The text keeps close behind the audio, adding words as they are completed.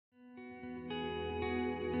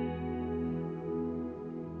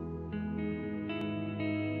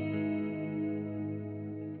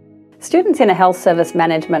Students in a health service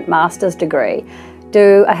management master's degree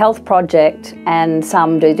do a health project and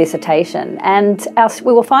some do dissertation. And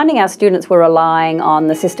we were finding our students were relying on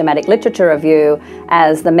the systematic literature review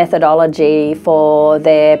as the methodology for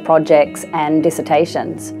their projects and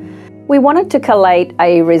dissertations. We wanted to collate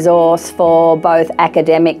a resource for both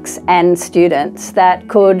academics and students that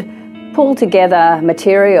could pull together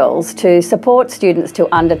materials to support students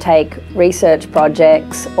to undertake research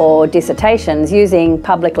projects or dissertations using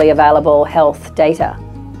publicly available health data.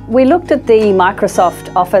 We looked at the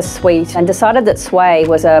Microsoft Office suite and decided that Sway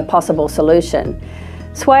was a possible solution.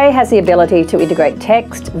 Sway has the ability to integrate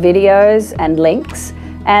text, videos and links,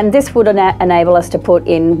 and this would enable us to put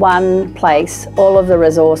in one place all of the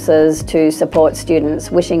resources to support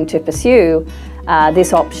students wishing to pursue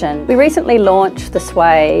this option. We recently launched the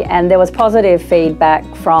Sway and there was positive feedback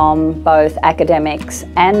from both academics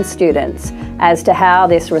and students as to how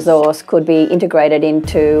this resource could be integrated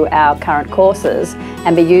into our current courses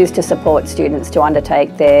and be used to support students to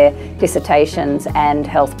undertake their dissertations and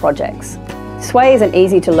health projects. Sway is an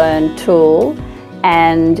easy to learn tool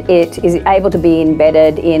and it is able to be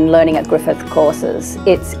embedded in learning at Griffith courses.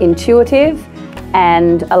 It's intuitive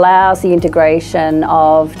and allows the integration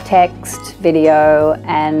of text, video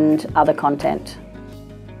and other content.